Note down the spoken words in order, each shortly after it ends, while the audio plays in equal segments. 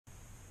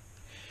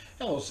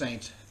Hello,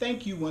 Saints.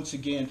 Thank you once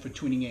again for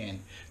tuning in.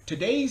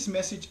 Today's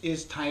message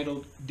is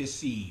titled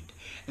Deceived.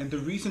 And the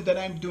reason that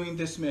I'm doing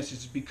this message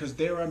is because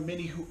there are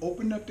many who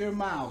open up their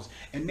mouths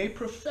and they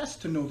profess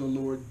to know the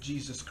Lord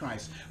Jesus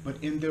Christ, but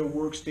in their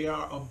works they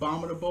are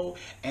abominable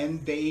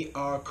and they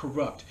are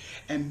corrupt.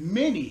 And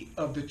many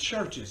of the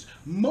churches,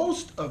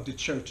 most of the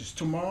churches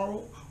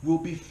tomorrow will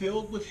be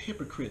filled with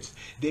hypocrites.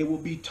 They will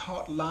be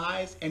taught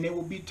lies and they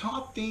will be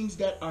taught things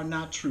that are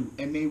not true,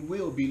 and they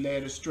will be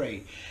led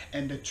astray.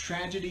 And the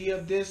tragedy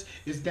of this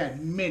is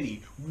that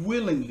many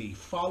willingly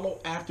follow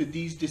after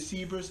these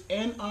deceivers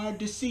and are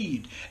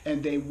deceived,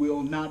 and they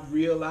will not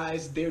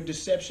realize their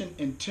deception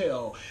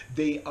until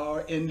they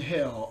are in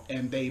hell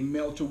and they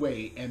melt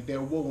away and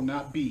there will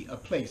not be a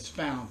place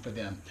found for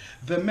them.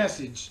 The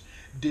message,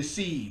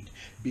 deceived,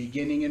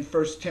 beginning in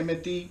 1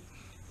 Timothy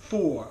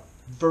 4.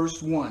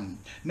 Verse 1.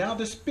 Now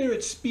the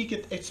Spirit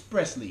speaketh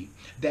expressly,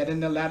 that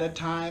in the latter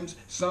times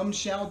some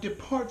shall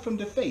depart from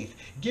the faith,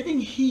 giving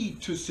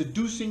heed to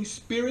seducing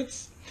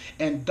spirits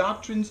and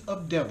doctrines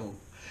of devil,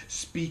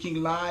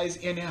 speaking lies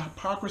in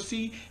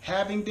hypocrisy,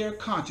 having their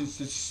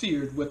consciences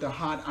seared with a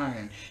hot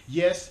iron.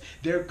 Yes,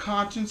 their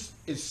conscience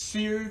is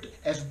seared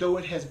as though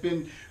it has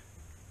been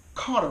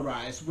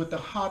cauterized with a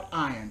hot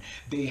iron.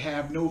 They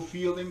have no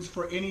feelings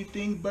for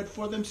anything but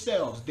for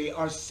themselves. They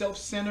are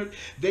self-centered,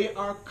 they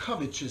are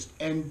covetous,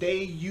 and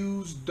they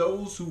use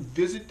those who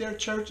visit their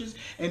churches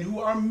and who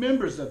are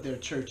members of their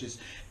churches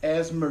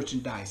as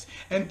merchandise.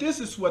 And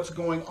this is what's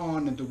going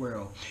on in the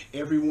world.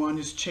 Everyone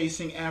is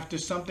chasing after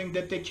something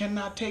that they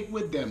cannot take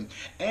with them.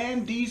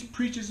 And these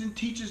preachers and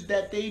teachers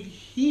that they've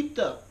heaped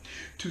up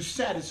to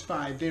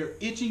satisfy their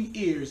itching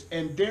ears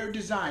and their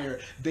desire,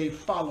 they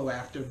follow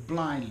after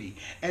blindly.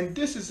 And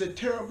this is a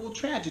terrible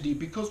tragedy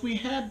because we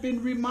have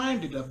been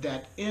reminded of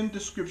that in the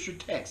scripture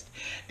text.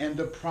 And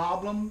the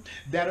problem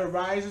that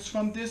arises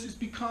from this is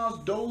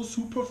because those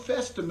who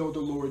profess to know the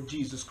Lord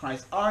Jesus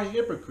Christ are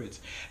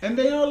hypocrites, and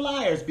they are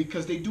liars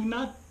because they do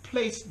not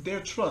place their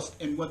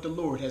trust in what the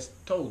Lord has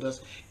told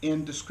us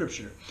in the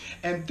scripture.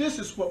 And this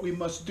is what we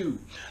must do.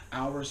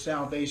 Our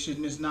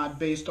salvation is not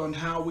based on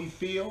how we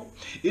feel.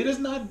 It is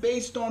not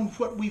based on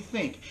what we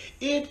think.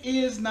 It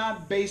is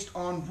not based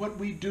on what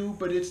we do,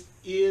 but it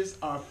is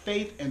our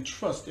faith and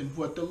trust in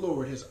what the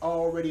Lord has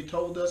already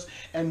told us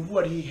and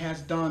what he has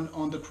done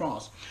on the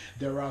cross.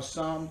 There are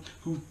some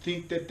who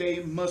think that they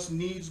must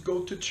needs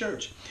go to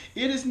church.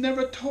 It is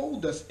never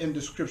told us in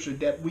the scripture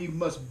that we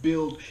must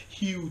build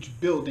huge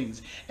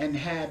buildings and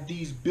have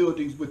these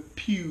buildings with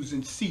pews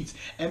and seats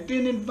and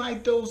then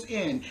invite those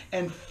in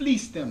and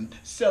fleece them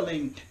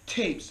selling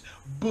tapes,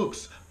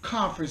 books,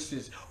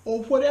 conferences,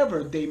 or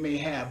whatever they may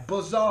have,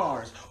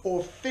 bazaars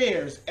or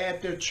fairs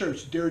at their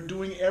church. They're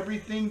doing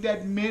everything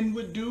that men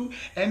would do,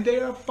 and they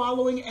are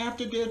following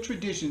after their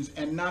traditions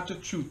and not the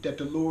truth that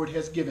the Lord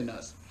has given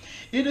us.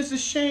 It is a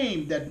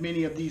shame that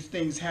many of these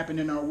things happen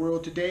in our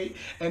world today,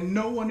 and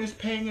no one is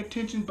paying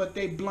attention, but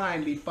they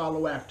blindly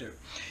follow after.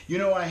 You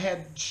know, I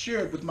had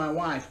shared with my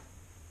wife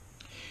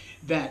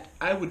that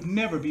I would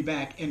never be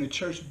back in a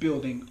church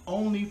building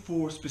only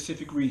for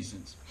specific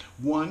reasons.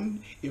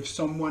 One, if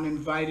someone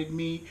invited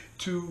me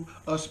to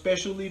a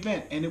special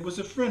event and it was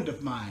a friend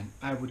of mine,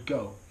 I would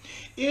go.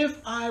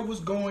 If I was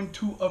going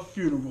to a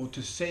funeral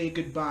to say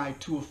goodbye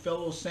to a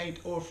fellow saint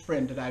or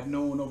friend that I've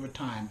known over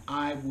time,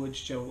 I would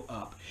show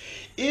up.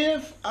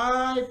 If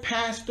I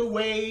passed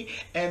away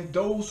and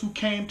those who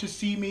came to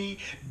see me,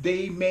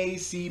 they may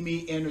see me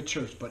in a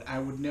church, but I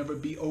would never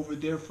be over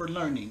there for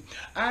learning.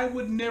 I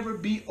would never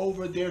be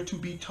over there to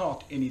be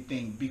taught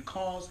anything,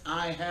 because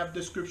I have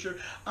the scripture,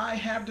 I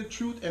have the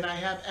truth, and I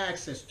have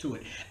access to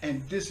it.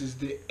 And this is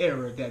the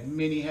error that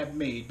many have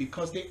made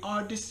because they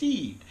are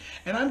deceived.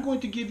 And I'm going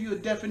to give you a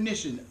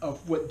definition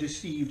of what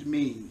deceived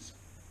means.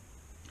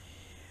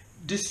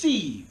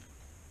 Deceive,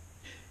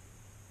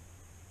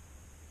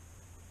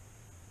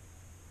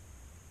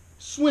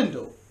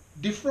 swindle,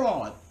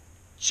 defraud,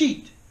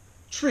 cheat,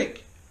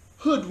 trick,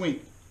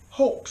 hoodwink,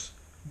 hoax,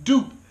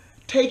 dupe,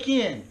 take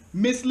in,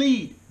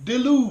 mislead,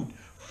 delude,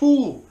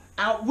 fool,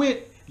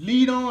 outwit,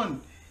 lead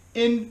on,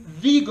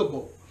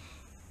 inveigle,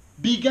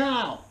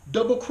 beguile,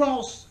 double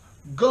cross,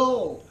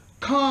 gull,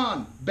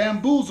 con,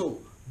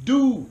 bamboozle,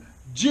 do,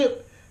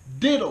 jip,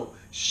 diddle,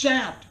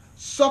 shaft,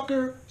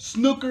 sucker,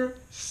 snooker,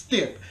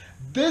 stip.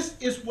 This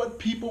is what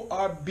people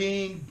are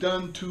being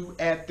done to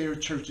at their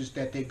churches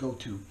that they go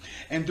to.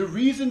 And the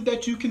reason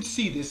that you can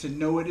see this and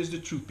know it is the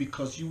truth,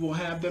 because you will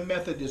have the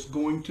Methodists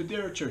going to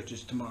their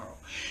churches tomorrow.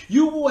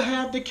 You will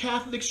have the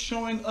Catholics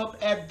showing up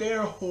at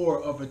their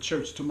whore of a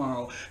church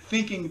tomorrow,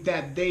 thinking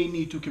that they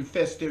need to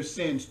confess their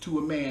sins to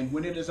a man,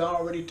 when it is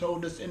already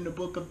told us in the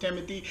book of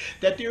Timothy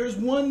that there is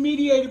one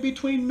mediator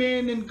between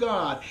man and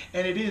God,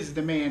 and it is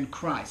the man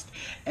Christ.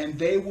 And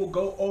they will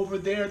go over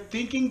there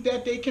thinking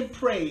that they can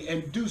pray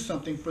and do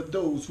something for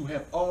those who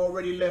have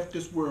already left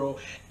this world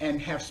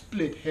and have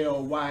split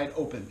hell wide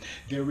open.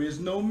 There is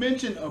no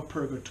mention of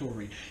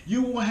purgatory.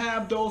 You will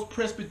have those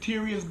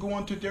Presbyterians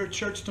going to their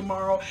church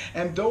tomorrow,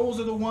 and those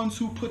are the ones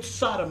who put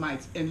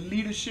sodomites in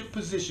leadership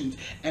positions,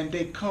 and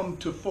they come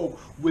to folk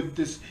with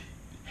this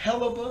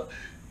hell of a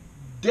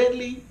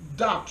deadly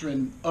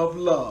doctrine of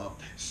love,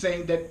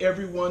 saying that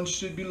everyone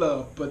should be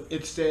loved. But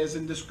it says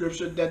in the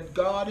scripture that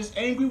God is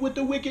angry with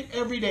the wicked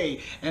every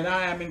day, and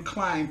I am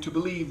inclined to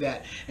believe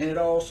that. And it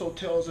also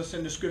tells us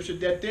in the scripture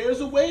that there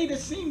is a way that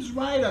seems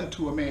right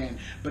unto a man,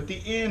 but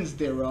the ends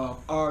thereof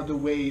are the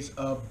ways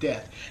of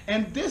death.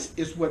 And this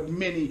is what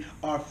many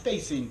are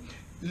facing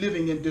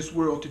living in this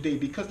world today,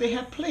 because they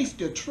have placed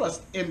their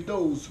trust in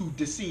those who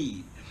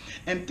deceive.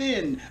 And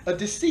then a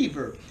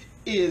deceiver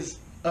is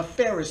a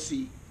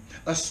Pharisee,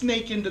 a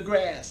snake in the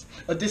grass,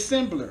 a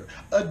dissembler,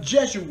 a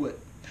Jesuit,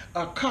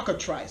 a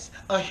cockatrice,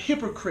 a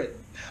hypocrite,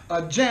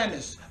 a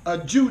Janus, a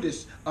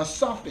Judas, a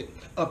Sophet,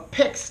 a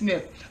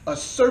pecksniff, a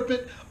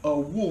serpent, a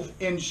wolf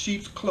in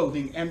sheep's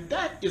clothing. And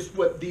that is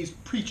what these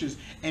preachers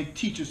and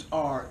teachers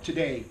are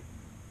today.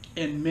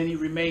 And many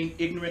remain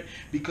ignorant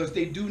because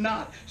they do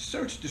not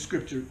search the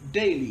scripture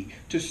daily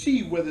to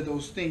see whether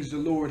those things the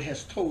Lord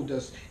has told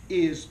us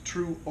is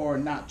true or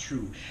not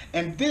true.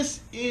 And this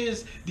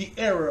is the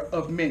error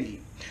of many.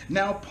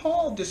 Now,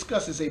 Paul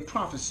discusses a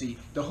prophecy.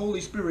 The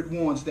Holy Spirit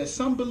warns that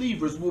some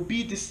believers will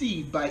be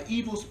deceived by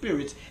evil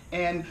spirits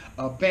and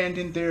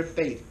abandon their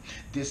faith.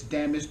 This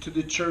damage to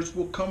the church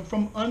will come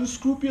from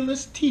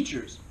unscrupulous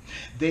teachers.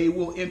 They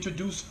will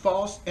introduce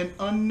false and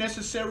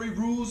unnecessary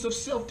rules of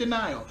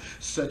self-denial,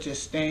 such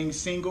as staying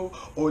single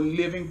or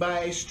living by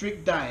a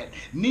strict diet.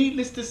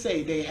 Needless to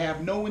say, they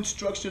have no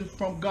instruction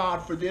from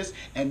God for this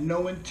and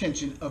no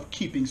intention of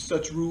keeping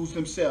such rules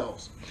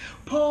themselves.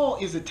 Paul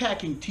is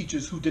attacking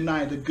teachers who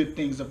deny the good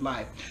things of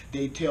life.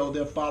 They tell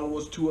their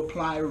followers to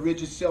apply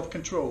rigid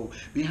self-control.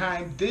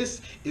 Behind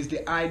this is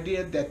the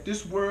idea that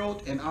this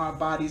world and our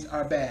bodies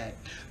are bad.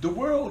 The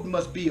world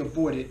must be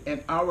avoided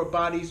and our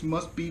bodies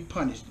must be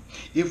punished.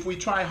 If we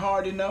try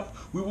hard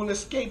enough, we will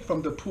escape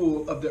from the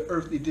pull of the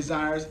earthly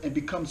desires and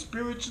become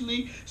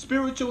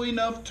spiritual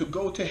enough to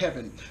go to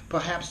heaven.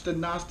 Perhaps the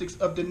Gnostics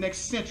of the next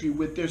century,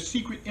 with their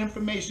secret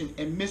information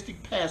and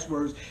mystic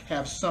passwords,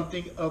 have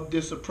something of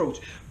this approach.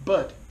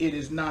 But it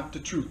is not the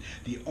truth.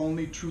 The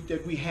only truth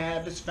that we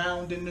have is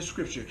found in the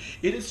scripture.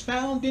 It is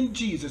found in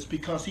Jesus,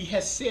 because he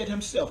has said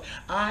himself,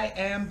 I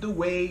am the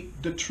way,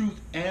 the truth,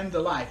 and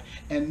the life,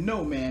 and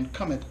no man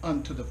cometh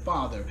unto the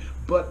Father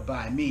but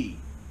by me.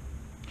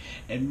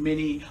 And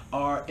many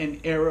are in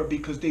error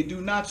because they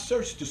do not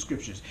search the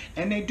scriptures,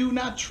 and they do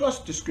not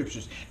trust the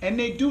scriptures, and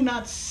they do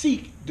not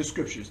seek the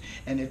scriptures.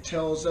 And it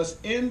tells us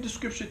in the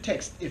scripture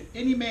text, if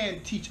any man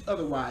teach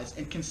otherwise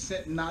and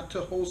consent not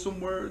to wholesome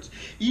words,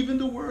 even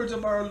the words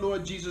of our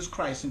Lord Jesus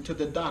Christ, and to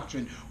the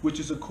doctrine which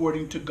is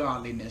according to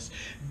godliness.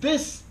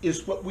 This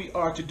is what we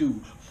are to do.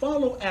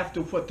 Follow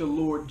after what the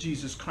Lord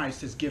Jesus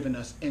Christ has given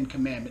us in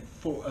commandment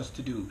for us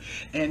to do.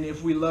 And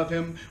if we love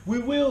him, we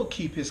will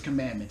keep his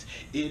commandments.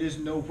 It is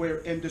nowhere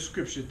in the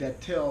scripture that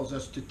tells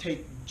us to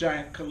take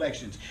giant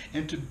collections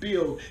and to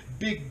build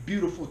big,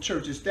 beautiful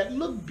churches that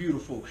look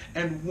beautiful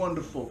and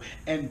wonderful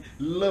and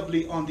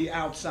lovely on the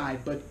outside,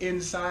 but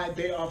inside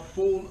they are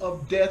full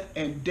of death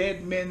and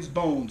dead men's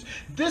bones.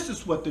 This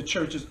is what the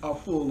churches are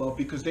full of,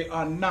 because they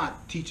are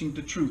not teaching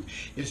the truth.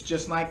 It's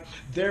just like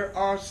there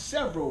are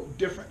several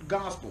different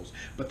gospels,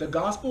 but the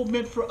gospel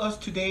meant for us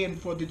today and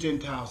for the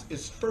Gentiles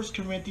is 1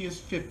 Corinthians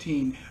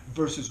 15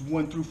 verses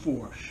 1 through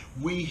 4.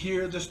 We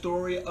hear the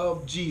story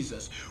of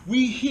Jesus.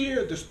 We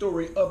hear the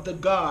story of the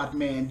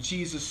God-man,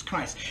 Jesus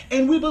Christ,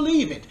 and we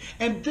believe it.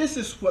 And this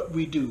is what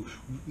we do.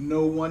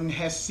 No one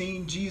has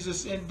seen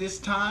Jesus in this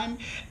time,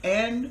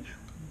 and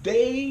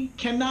they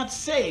cannot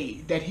say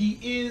that he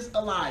is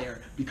a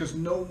liar, because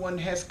no one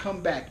has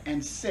come back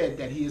and said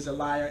that he is a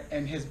liar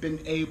and has been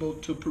able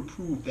to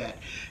prove that.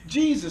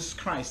 Jesus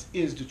Christ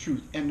is the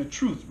truth, and the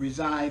truth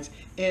resides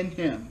in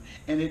him,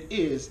 and it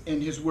is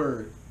in his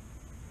word.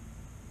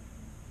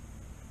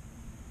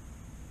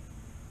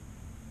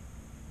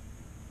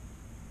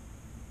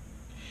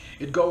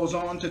 It goes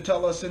on to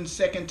tell us in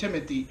 2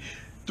 Timothy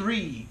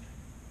 3,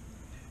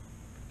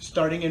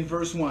 starting in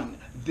verse 1,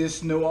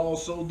 this know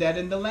also, that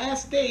in the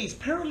last days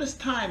perilous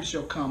times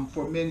shall come,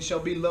 for men shall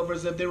be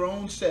lovers of their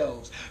own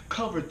selves,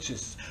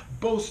 covetous,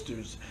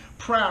 boasters,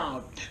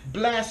 proud,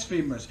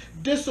 blasphemers,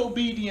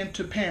 disobedient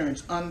to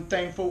parents,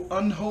 unthankful,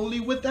 unholy,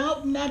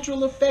 without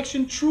natural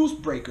affection, truce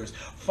breakers,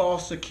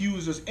 false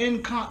accusers,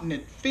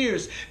 incontinent,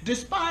 fierce,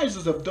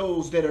 despisers of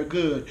those that are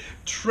good,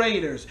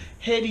 traitors,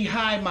 heady,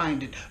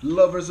 high-minded,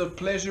 lovers of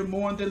pleasure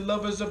more than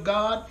lovers of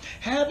God,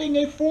 having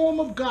a form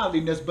of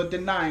godliness but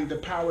denying the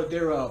power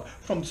thereof.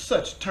 From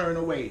such turn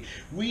away.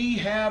 We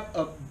have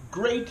a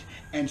great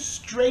and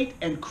straight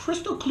and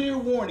crystal clear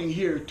warning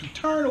here to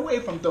turn away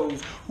from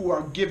those who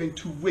are given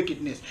to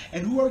wickedness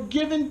and who are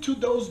given to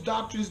those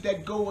doctrines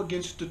that go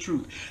against the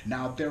truth.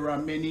 Now, there are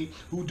many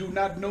who do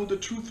not know the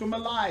truth from a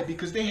lie,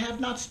 because they have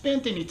not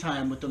spent any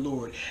time with the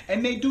Lord,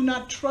 and they do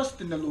not trust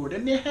in the Lord,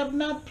 and they have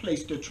not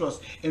placed their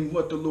trust in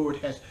what the Lord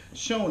has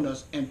shown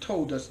us and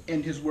told us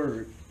in his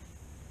word.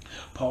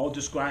 Paul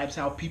describes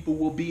how people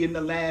will be in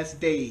the last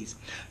days.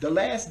 The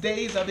last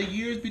days are the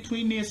years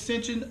between the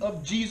ascension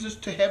of Jesus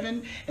to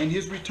heaven and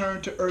his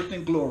return to earth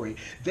in glory.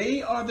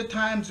 They are the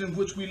times in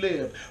which we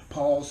live.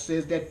 Paul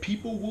says that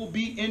people will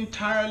be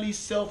entirely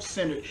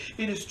self-centered.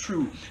 It is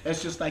true.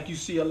 That's just like you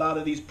see a lot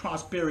of these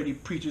prosperity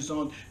preachers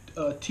on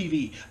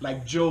TV,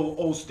 like Joel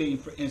Osteen,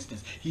 for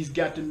instance. He's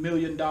got the $1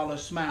 million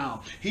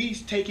smile.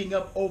 He's taking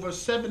up over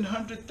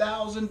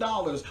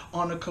 $700,000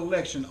 on a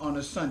collection on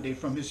a Sunday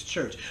from his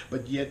church.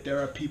 But yet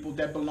there are people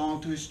that belong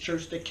to his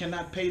church that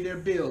cannot pay their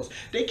bills.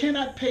 They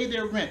cannot pay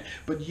their rent.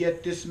 But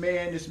yet this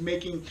man is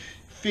making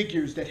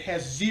figures that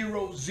has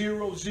 0,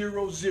 0,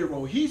 0,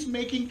 0. He's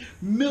making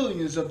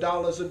millions of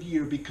dollars a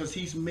year because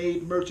he's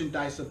made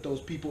merchandise of those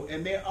people,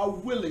 and they are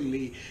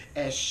willingly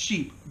as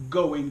sheep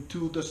going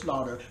to the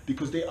slaughter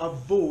because they are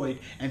void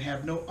and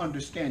have no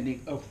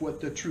understanding of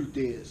what the truth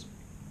is.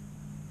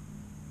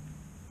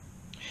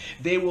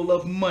 They will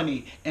love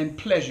money and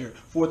pleasure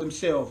for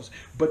themselves,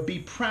 but be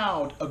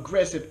proud,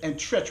 aggressive, and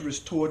treacherous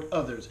toward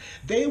others.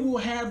 They will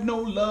have no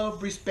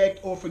love, respect,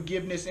 or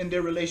forgiveness in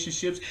their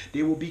relationships.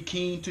 They will be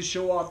keen to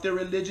show off their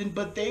religion,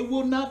 but they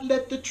will not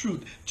let the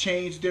truth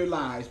change their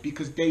lives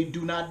because they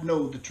do not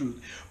know the truth.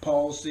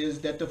 Paul says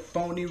that the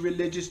phony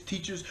religious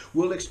teachers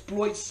will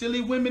exploit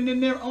silly women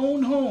in their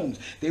own homes.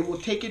 They will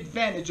take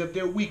advantage of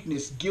their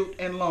weakness, guilt,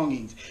 and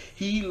longings.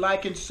 He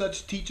likens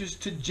such teachers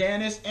to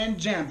Jannes and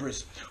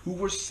Jambres, who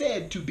were said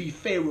to be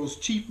Pharaoh's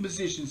chief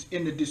musicians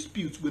in the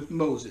disputes with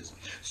Moses.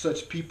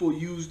 Such people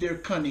use their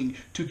cunning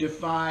to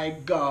defy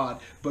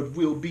God, but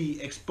will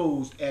be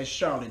exposed as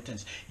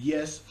charlatans.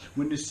 Yes,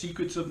 when the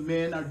secrets of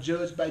men are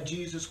judged by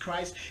Jesus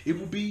Christ, it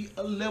will be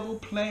a level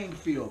playing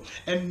field,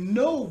 and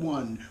no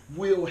one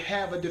will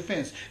have a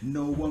defense.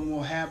 No one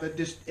will have an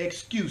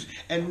excuse,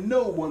 and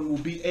no one will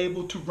be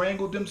able to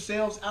wrangle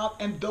themselves out.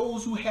 And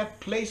those who have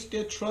placed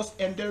their trust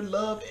and their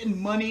love in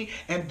money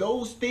and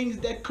those things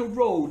that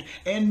corrode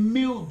and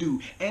mildew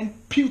and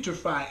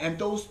putrefy, and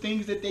those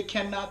things that they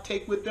cannot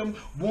take with them,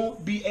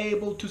 won't be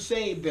able to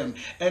save them.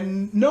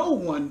 And no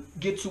one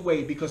gets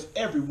away because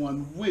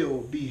everyone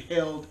will be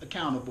held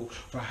accountable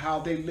for how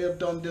they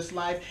lived on this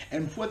life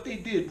and what they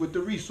did with the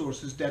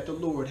resources that the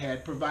Lord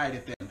had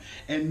provided them.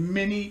 And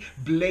many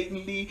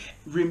blatantly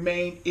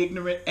remain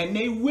ignorant, and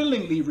they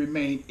willingly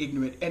remain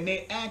ignorant, and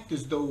they act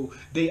as though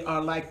they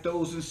are like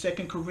those in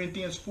 2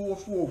 Corinthians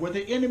 4:4, where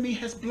the enemy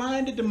has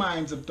blinded the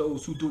minds of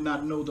those who do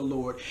not know the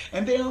Lord,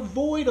 and they are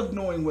void of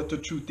knowing what the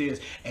truth is.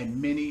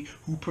 And many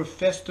who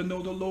profess to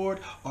know the Lord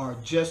are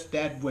just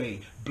that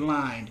way,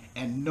 blind,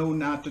 and know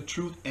not the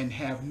truth, and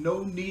have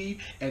no need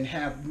and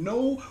have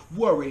no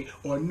worry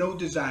or no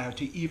desire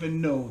to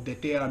even know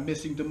that they are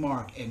missing the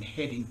mark and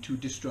heading to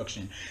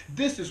destruction.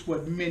 This is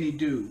what many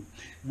do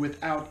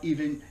without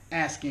even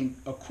asking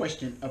a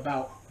question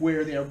about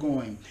where they're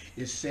going.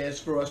 It says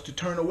for us to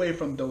turn away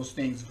from those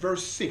things.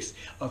 Verse 6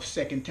 of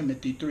 2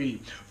 Timothy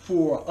 3.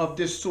 For of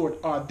this sort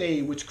are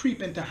they which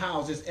creep into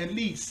houses and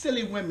lead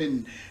silly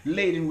women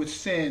laden with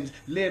sins,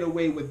 led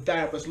away with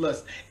divers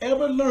lusts,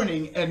 ever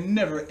learning and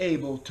never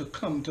able to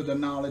come to the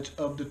knowledge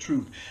of the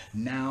truth.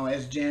 Now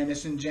as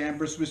Jannes and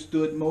Jambres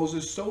withstood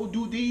Moses, so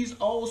do these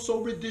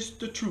also resist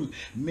the truth.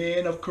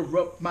 Men of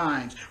corrupt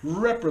minds,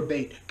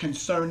 reprobate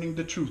concerning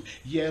the truth.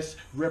 Yes,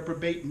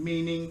 reprobate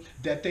meaning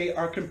that they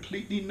are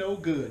completely no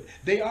good.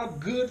 They are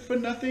good for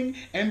nothing,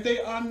 and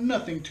they are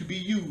nothing to be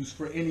used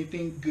for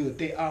anything good.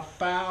 They are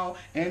foul,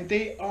 and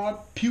they are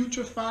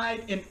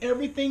putrefied in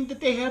everything that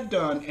they have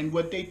done and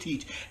what they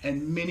teach.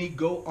 And many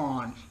go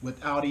on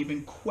without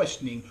even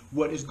questioning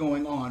what is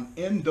going on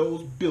in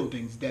those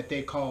buildings that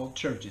they call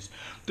churches.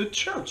 The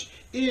church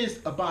is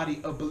a body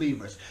of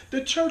believers.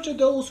 The church are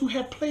those who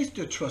have placed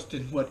their trust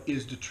in what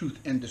is the truth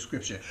and the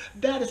scripture.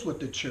 That is what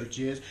the church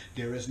is.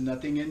 There is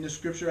nothing in the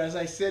scripture, as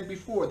I said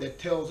before, that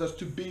tells us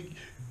to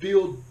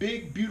build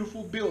big,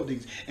 beautiful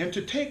buildings and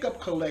to take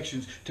up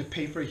collections to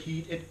pay for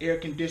heat and air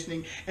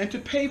conditioning and to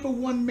pay for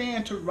one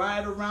man to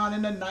ride around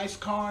in a nice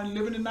car and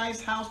live in a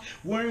nice house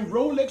wearing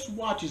Rolex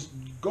watches,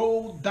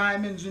 gold,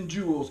 diamonds, and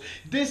jewels.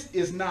 This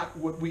is not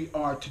what we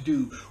are to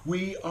do.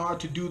 We are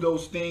to do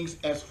those things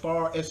as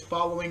far as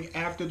following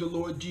after the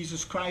Lord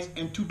Jesus Christ,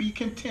 and to be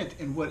content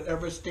in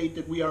whatever state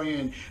that we are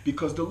in,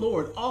 because the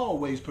Lord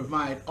always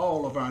provides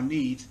all of our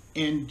needs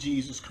in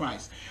Jesus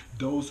Christ.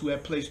 Those who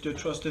have placed their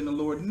trust in the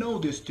Lord know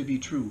this to be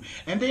true,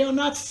 and they are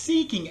not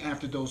seeking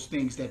after those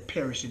things that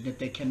perish and that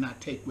they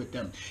cannot take with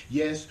them.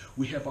 Yes,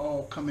 we have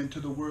all come into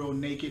the world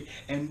naked,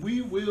 and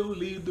we will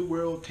leave the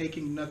world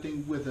taking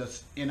nothing with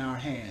us in our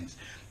hands.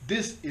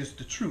 This is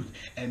the truth,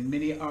 and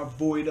many are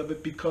void of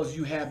it because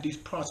you have these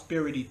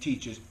prosperity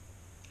teachers.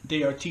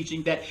 They are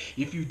teaching that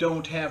if you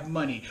don't have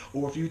money,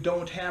 or if you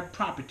don't have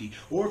property,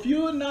 or if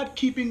you're not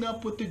keeping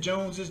up with the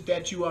Joneses,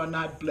 that you are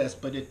not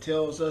blessed. But it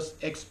tells us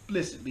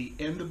explicitly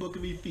in the book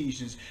of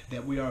Ephesians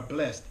that we are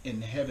blessed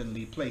in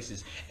heavenly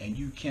places, and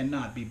you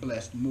cannot be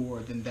blessed more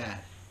than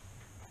that.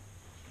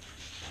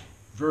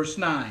 Verse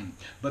 9,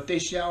 but they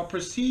shall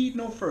proceed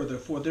no further,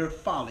 for their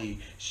folly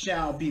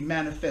shall be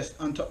manifest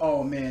unto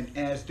all men,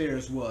 as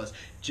theirs was.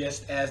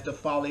 Just as the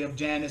folly of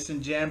Jannes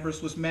and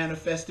Jambres was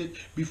manifested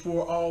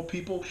before all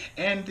people,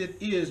 and it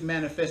is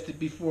manifested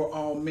before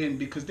all men,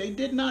 because they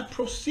did not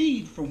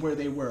proceed from where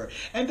they were,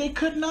 and they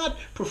could not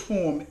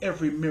perform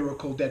every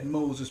miracle that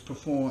Moses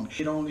performed.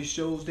 It only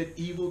shows that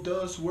evil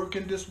does work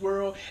in this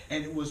world,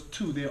 and it was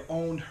to their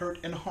own hurt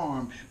and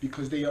harm,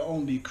 because they are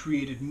only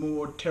created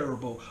more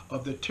terrible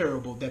of the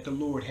terrible that the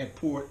Lord had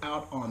poured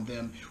out on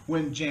them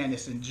when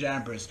Jannes and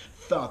Jambres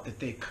thought that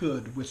they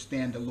could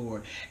withstand the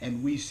Lord.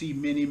 And we see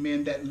many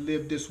men that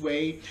live this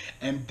way,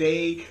 and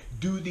they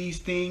do these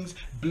things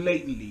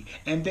blatantly,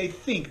 and they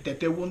think that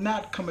there will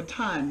not come a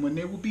time when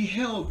they will be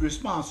held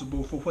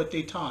responsible for what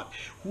they taught,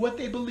 what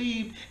they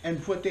believed, and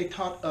what they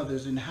taught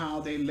others, and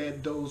how they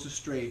led those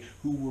astray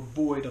who were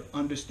void of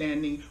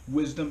understanding,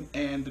 wisdom,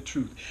 and the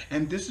truth.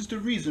 And this is the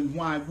reason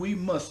why we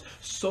must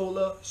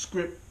sola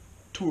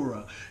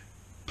scriptura,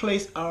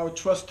 place our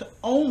trust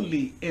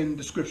only in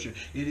the scripture.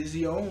 It is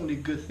the only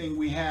good thing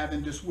we have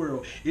in this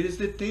world. It is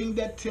the thing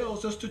that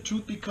tells us the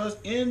truth, because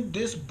in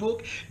this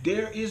book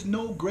there is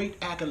no great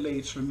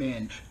accolades for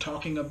men,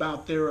 talking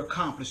about their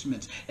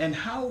accomplishments and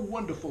how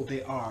wonderful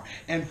they are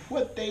and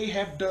what they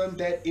have done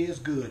that is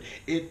good.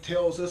 It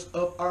tells us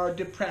of our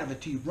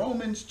depravity,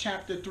 Romans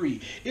chapter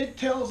 3. It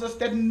tells us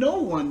that no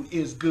one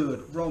is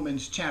good,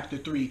 Romans chapter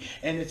 3.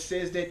 And it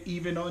says that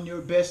even on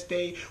your best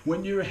day,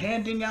 when you're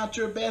handing out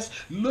your best,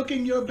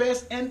 looking your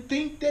best, and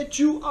think that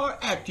you are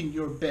acting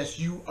your best,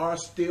 you are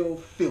still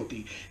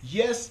filthy.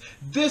 Yes,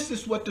 this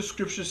is what the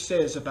scripture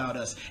says about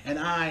us, and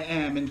I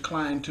am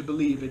inclined to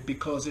believe it,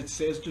 because it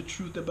says the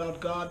truth about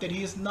God, that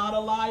he is not a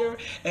liar,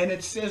 and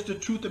it says the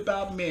truth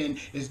about men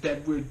is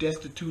that we're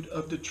destitute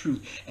of the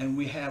truth, and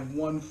we have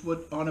one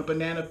foot on a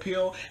banana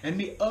peel and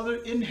the other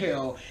in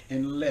hell,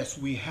 unless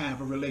we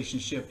have a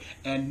relationship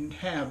and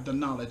have the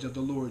knowledge of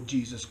the Lord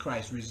Jesus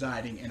Christ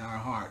residing in our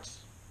hearts.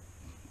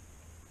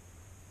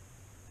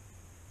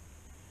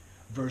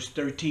 Verse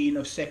 13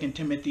 of 2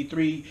 Timothy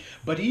 3,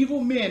 but evil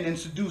men and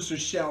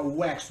seducers shall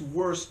wax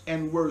worse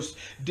and worse,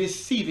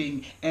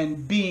 deceiving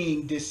and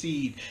being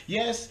deceived.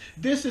 Yes,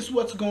 this is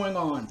what's going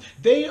on.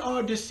 They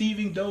are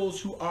deceiving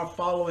those who are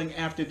following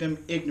after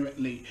them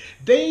ignorantly.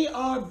 They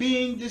are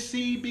being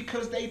deceived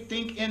because they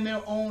think in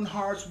their own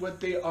hearts what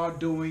they are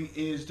doing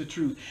is the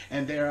truth,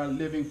 and they are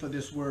living for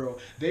this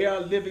world. They are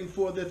living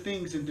for the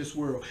things in this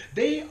world.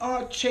 They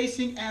are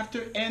chasing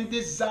after and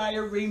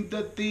desiring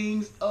the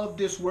things of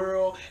this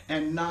world,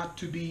 and not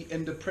to be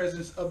in the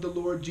presence of the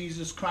Lord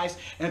Jesus Christ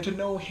and to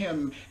know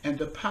him and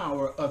the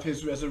power of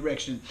his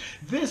resurrection.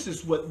 This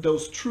is what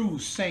those true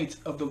saints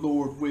of the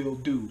Lord will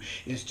do.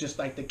 It's just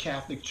like the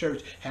Catholic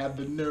Church have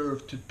the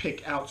nerve to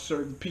pick out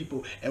certain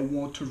people and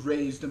want to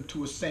raise them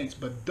to a saints.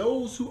 But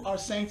those who are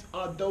saints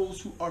are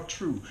those who are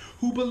true,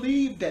 who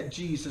believe that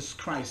Jesus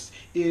Christ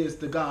is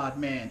the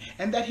God-man,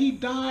 and that he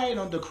died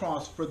on the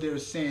cross for their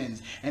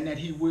sins, and that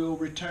he will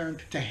return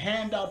to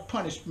hand out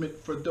punishment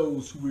for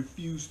those who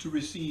refuse to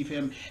receive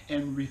him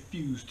and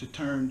refuse to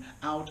turn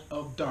out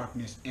of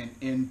darkness and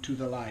into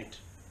the light.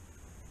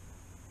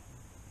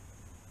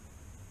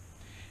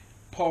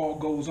 Paul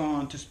goes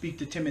on to speak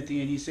to Timothy,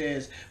 and he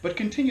says, but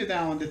continue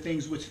thou in the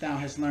things which thou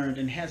hast learned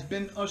and hast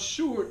been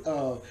assured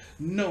of,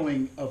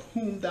 knowing of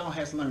whom thou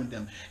hast learned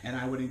them. And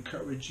I would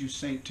encourage you,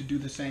 saint, to do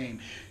the same,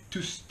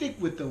 to stick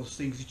with those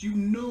things that you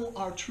know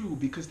are true,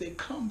 because they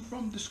come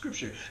from the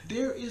scripture.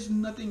 There is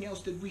nothing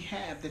else that we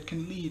have that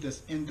can lead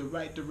us in the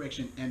right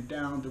direction and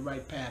down the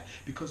right path,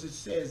 because it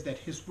says that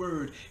his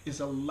word is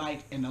a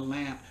light and a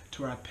lamp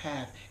to our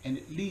path, and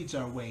it leads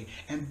our way.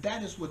 And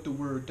that is what the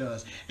word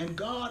does. And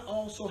God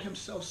also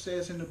himself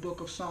says in the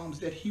book of Psalms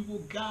that he will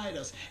guide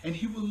us and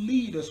he will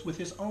lead us with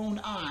his own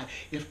eye,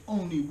 if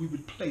only we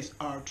would place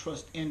our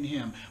trust in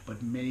him.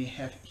 But many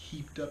have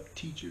heaped up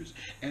teachers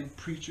and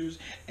preachers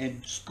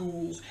and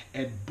schools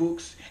and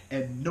books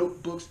and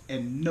notebooks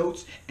and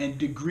notes and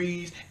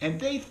degrees, and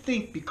they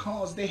think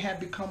because they have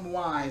become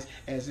wise,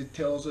 as it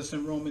tells us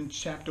in Romans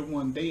chapter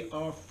 1, they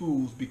are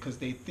fools, because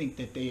they think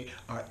that they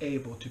are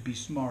able to be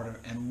smarter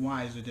and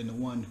wiser than the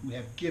one who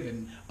have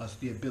given us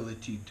the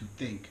ability to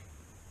think.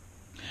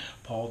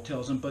 Paul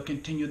tells them, but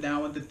continue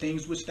thou in the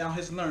things which thou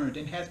hast learned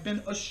and hast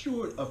been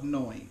assured of,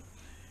 knowing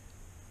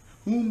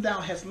whom thou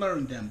hast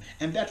learned them,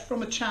 and that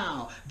from a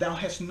child thou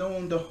hast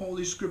known the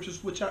holy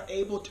scriptures, which are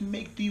able to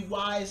make thee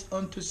wise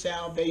unto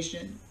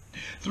salvation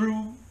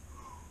through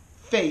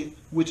faith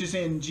which is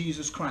in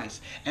Jesus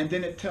Christ. And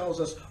then it tells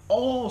us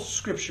all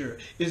scripture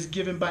is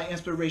given by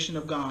inspiration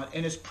of God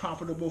and is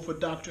profitable for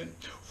doctrine,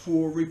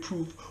 for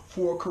reproof,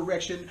 for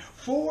correction,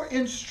 for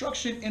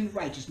instruction in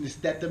righteousness,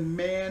 that the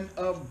man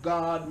of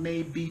God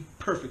may be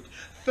perfect,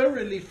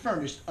 thoroughly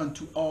furnished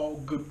unto all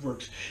good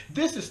works.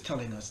 This is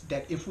telling us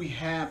that if we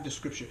have the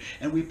scripture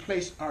and we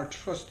place our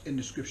trust in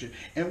the scripture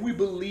and we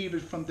believe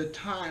it from the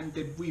time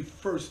that we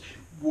first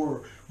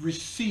were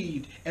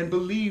received and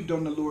believed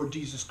on the Lord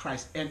Jesus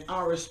Christ, and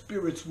our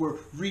spirits were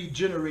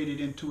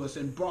regenerated into us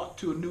and brought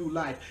to a new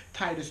life,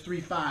 Titus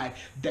 3:5,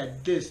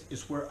 that this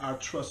is where our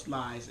trust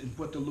lies in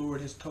what the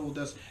Lord has told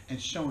us and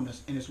shown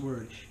us in his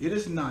word. It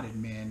is not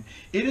in men.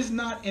 It is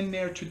not in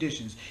their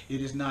traditions.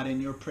 It is not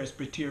in your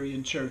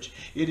Presbyterian church.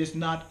 It is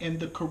not in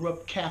the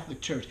corrupt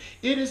Catholic church.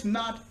 It is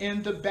not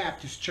in the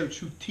Baptist church,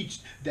 who teach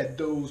that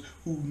those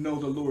who know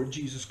the Lord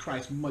Jesus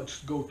Christ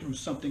must go through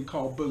something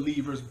called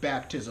believer's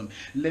baptism.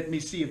 Let me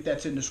see if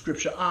that's in the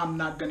scripture. I'm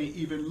not going to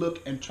even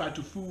look and try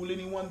to fool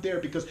anyone there,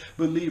 because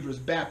believer's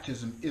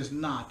baptism is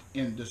not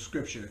in the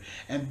scripture.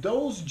 And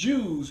those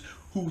Jews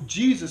who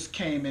Jesus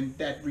came and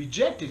that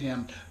rejected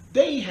him,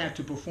 they had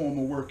to perform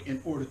a work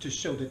in order to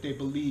show that they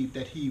believed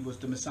that he was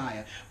the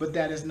Messiah. But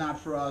that is not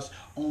for us.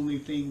 Only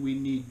thing we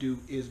need to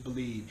do is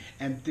believe.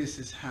 And this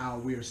is how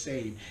we're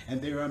saved.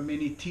 And there are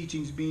many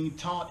teachings being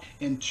taught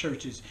in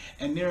churches.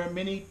 And there are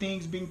many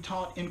things being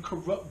taught in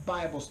corrupt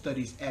Bible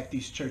studies at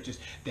these churches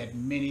that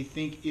many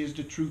think is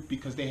the truth,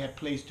 because they have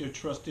placed their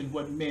trust in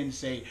what men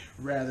say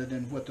rather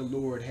than what the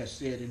Lord has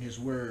said in his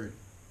word.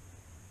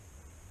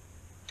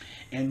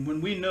 And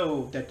when we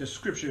know that the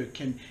scripture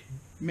can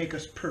make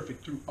us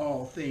perfect through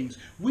all things,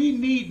 we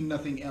need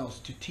nothing else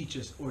to teach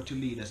us or to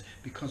lead us,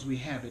 because we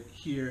have it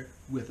here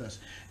with us.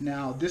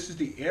 Now, this is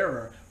the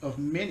error of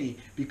many,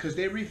 because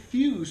they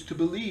refuse to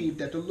believe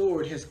that the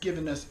Lord has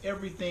given us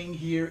everything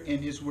here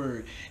in his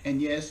word.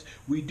 And yes,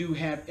 we do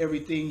have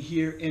everything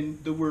here in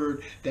the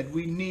word that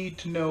we need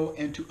to know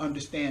and to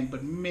understand,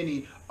 but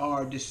many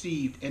are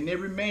deceived, and they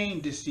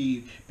remain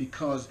deceived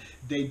because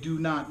they do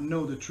not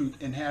know the truth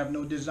and have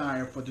no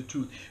desire for the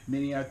truth.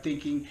 Many are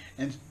thinking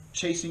and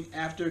chasing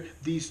after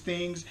these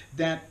things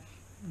that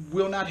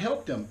will not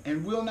help them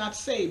and will not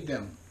save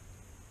them.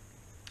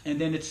 And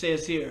then it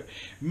says here,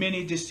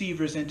 many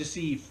deceivers and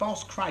deceived.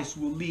 False Christ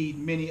will lead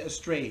many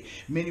astray.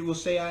 Many will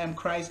say, I am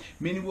Christ.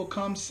 Many will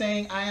come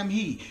saying, I am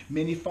he.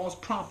 Many false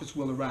prophets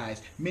will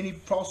arise. Many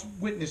false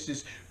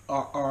witnesses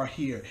are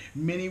here.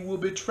 Many will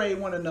betray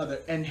one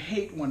another and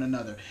hate one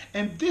another.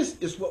 And this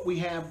is what we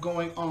have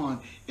going on.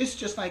 It's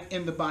just like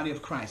in the body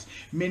of Christ.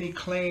 Many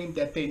claim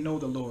that they know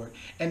the Lord,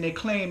 and they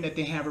claim that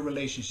they have a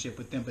relationship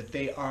with them, but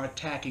they are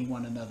attacking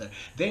one another.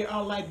 They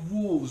are like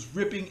wolves,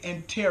 ripping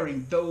and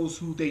tearing those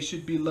who they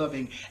should be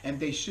loving, and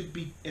they should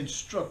be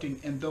instructing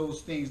in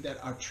those things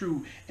that are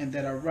true and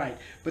that are right.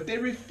 But they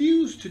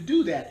refuse to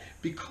do that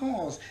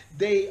because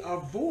they are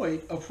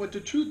void of what the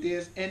truth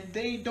is, and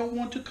they don't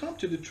want to come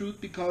to the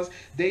truth because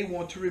they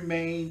want to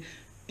remain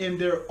in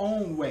their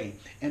own way.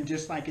 And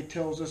just like it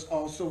tells us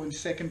also in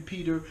 2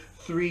 Peter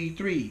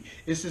 3:3,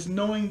 it says,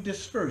 knowing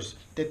this first,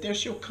 that there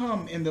shall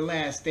come in the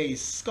last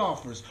days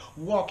scoffers,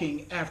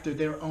 walking after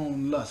their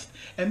own lust.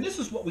 And this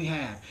is what we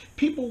have,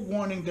 people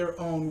wanting their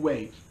own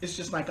way. It's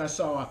just like I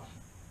saw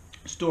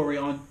a story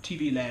on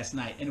TV last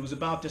night, and it was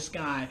about this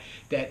guy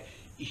that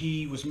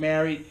he was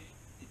married.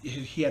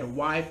 He had a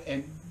wife,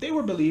 and they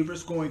were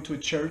believers going to a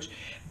church.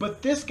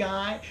 But this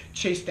guy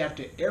chased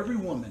after every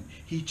woman.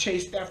 He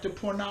chased after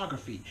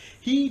pornography.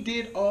 He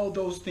did all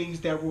those things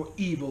that were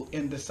evil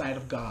in the sight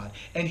of God.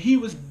 And he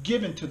was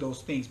given to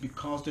those things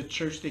because the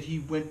church that he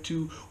went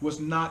to was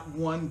not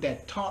one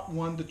that taught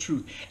one the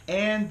truth.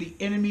 And the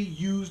enemy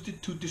used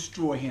it to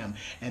destroy him.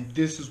 And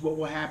this is what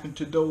will happen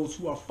to those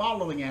who are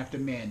following after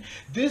men.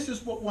 This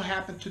is what will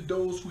happen to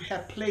those who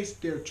have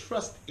placed their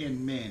trust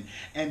in men.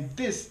 And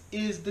this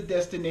is the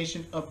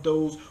destination of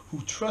those who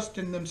trust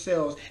in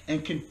themselves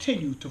and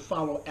continue to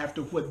follow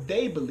after what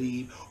they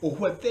believe or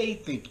what they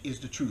think is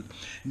the truth.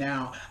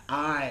 Now,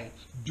 I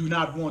do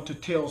not want to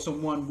tell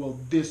someone, well,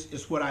 this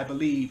is what I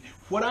believe.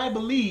 What I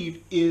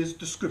believe is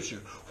the scripture.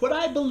 What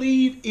I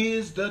believe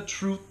is the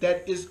truth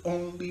that is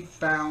only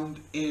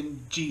found in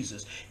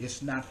Jesus.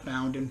 It's not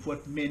found in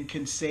what men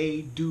can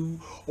say, do,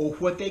 or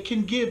what they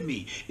can give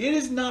me. It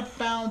is not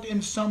found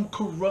in some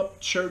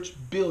corrupt church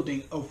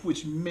building of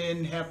which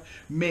men have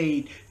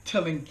made,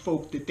 telling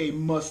folk that they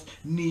must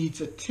needs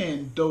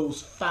attend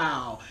those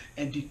foul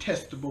and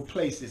detestable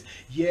places.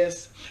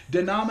 Yes,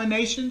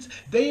 denominations,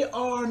 they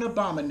are an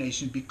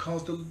abomination,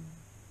 because the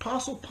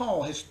Apostle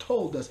Paul has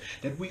told us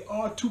that we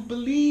are to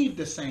believe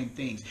the same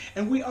things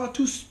and we are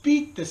to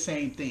speak the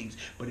same things.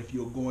 But if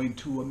you're going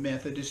to a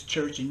Methodist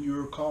church and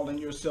you're calling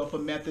yourself a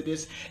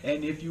Methodist,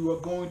 and if you are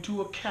going to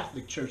a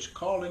Catholic church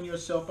calling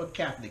yourself a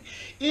Catholic,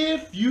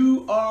 if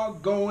you are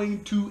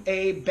going to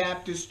a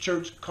Baptist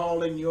church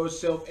calling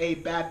yourself a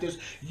Baptist,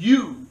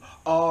 you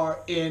are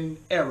in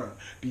error,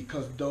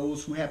 because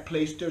those who have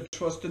placed their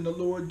trust in the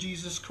Lord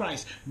Jesus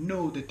Christ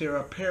know that there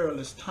are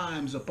perilous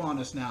times upon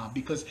us now,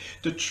 because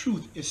the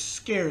truth is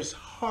scarce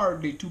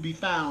hardly to be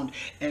found,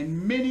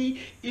 and many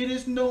it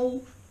is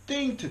no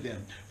thing to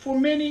them. For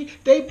many,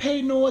 they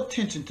pay no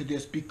attention to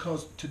this,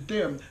 because to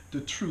them the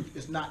truth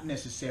is not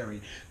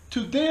necessary. To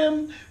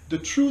them, the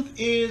truth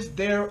is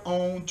their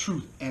own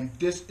truth. And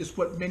this is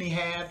what many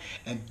have,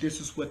 and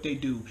this is what they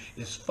do,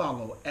 is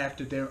follow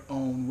after their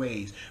own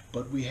ways.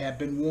 But we have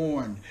been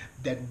warned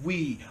that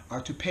we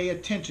are to pay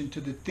attention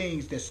to the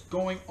things that's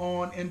going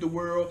on in the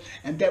world,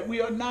 and that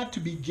we are not to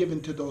be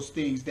given to those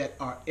things that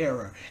are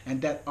error, and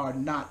that are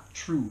not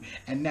true,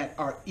 and that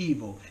are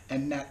evil,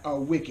 and that are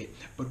wicked.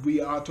 But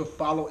we are to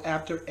follow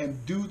after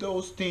and do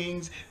those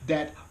things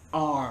that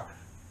are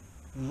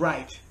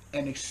right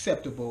and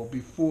acceptable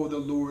before the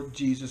Lord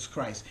Jesus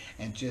Christ.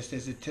 And just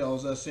as it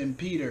tells us in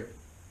Peter,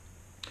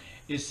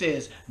 it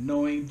says,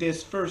 knowing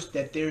this first,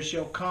 that there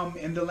shall come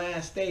in the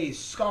last days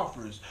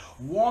scoffers,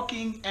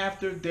 walking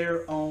after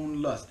their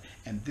own lust.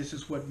 And this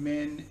is what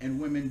men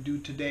and women do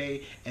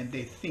today, and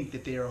they think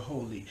that they are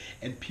holy.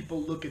 And people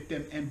look at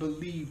them and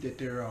believe that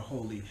they are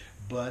holy,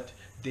 but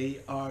they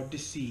are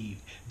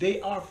deceived.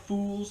 They are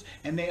fools,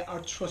 and they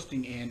are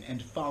trusting in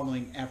and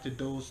following after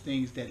those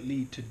things that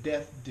lead to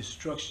death,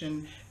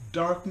 destruction,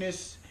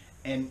 darkness,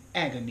 and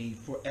agony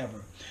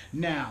forever.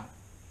 Now,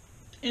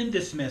 in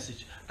this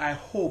message, I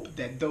hope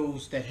that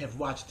those that have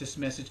watched this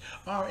message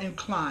are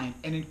inclined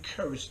and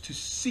encouraged to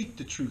seek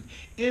the truth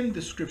in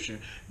the scripture.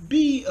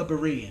 Be a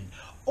Berean.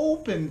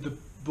 Open the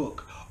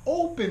book,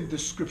 open the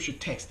scripture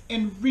text,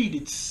 and read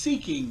it,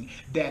 seeking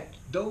that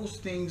those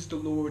things the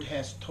Lord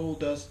has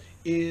told us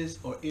is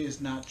or is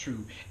not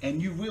true.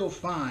 And you will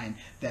find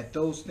that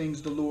those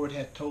things the Lord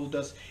hath told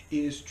us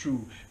is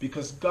true,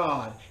 because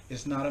God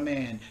is not a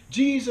man.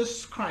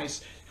 Jesus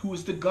Christ, who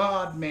is the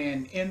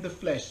God-man in the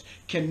flesh,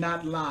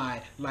 cannot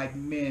lie like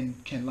men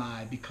can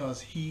lie,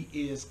 because he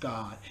is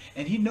God.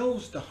 And he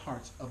knows the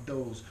hearts of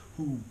those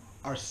who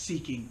are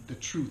seeking the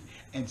truth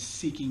and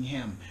seeking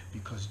him,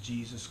 because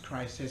Jesus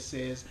Christ has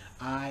says,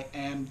 I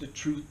am the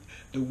truth,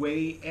 the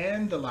way,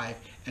 and the life,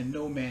 and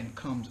no man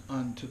comes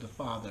unto the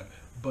Father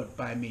but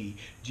by me.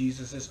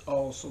 Jesus has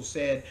also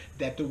said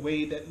that the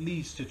way that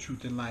leads to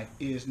truth and life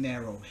is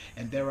narrow.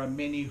 And there are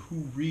many who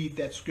read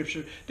that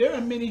scripture. There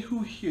are many who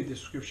hear this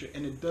scripture,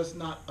 and it does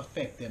not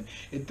affect them.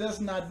 It does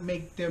not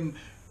make them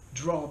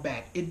draw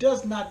back. It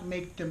does not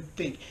make them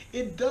think.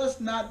 It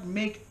does not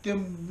make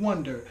them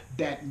wonder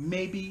that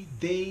maybe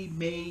they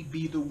may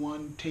be the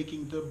one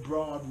taking the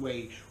broad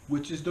way,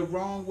 which is the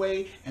wrong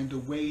way and the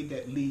way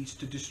that leads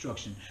to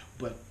destruction.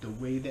 But the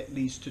way that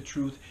leads to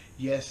truth,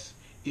 yes,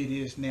 it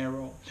is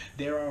narrow.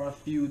 There are a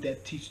few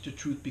that teach the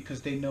truth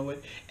because they know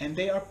it, and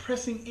they are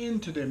pressing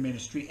into their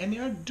ministry, and they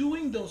are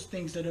doing those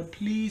things that are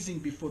pleasing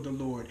before the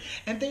Lord,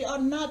 and they are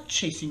not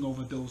chasing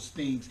over those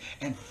things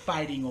and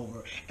fighting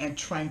over and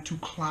trying to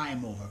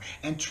climb over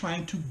and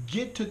trying to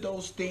get to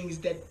those things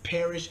that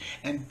perish,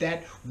 and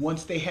that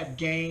once they have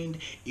gained,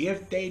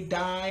 if they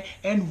die,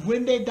 and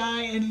when they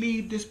die and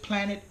leave this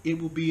planet, it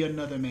will be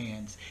another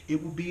man's.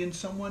 It will be in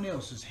someone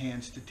else's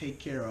hands to take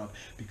care of,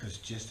 because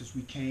just as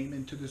we came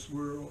into this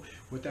world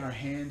with our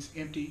hands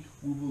empty,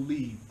 we will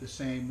leave the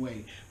same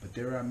way. But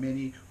there are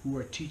many who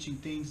are teaching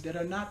things that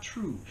are not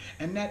true,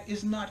 and that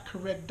is not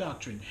correct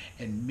doctrine,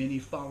 and many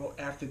follow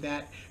after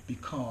that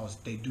because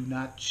they do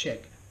not check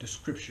the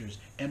scriptures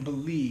and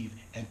believe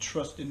and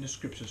trust in the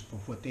scriptures for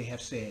what they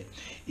have said.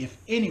 If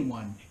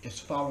anyone is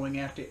following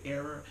after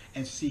error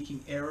and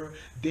seeking error,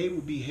 they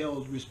will be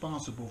held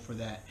responsible for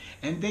that.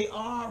 And they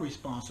are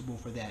responsible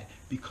for that,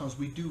 because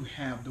we do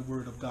have the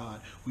Word of God.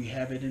 We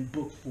have it in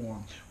book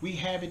form. We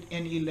have it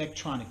in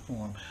electronic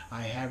form.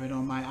 I have it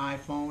on my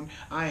iPhone.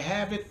 I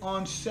have it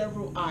on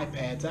several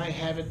iPads. I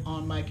have it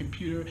on my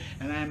computer,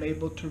 and I am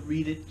able to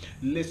read it,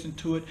 listen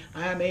to it.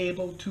 I am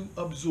able to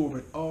absorb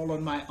it all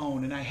on my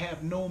own, and I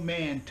have no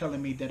man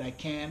telling me that I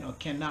can or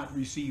cannot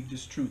receive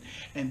this truth.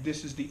 And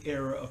this is the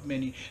error of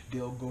many.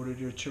 They'll go to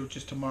their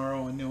churches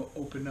tomorrow, and they'll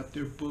open up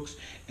their books,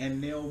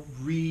 and they'll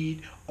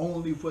read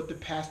only what the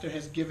pastor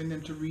has given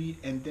them to read,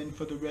 and then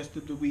for the rest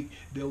of the week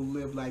they'll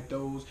live like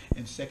those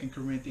in 2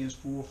 Corinthians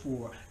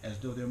 4:4, as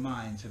though their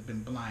minds have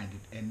been blinded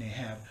and they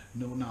have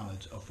no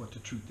knowledge of what the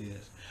truth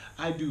is.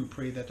 I do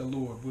pray that the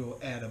Lord will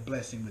add a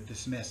blessing with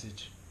this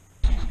message.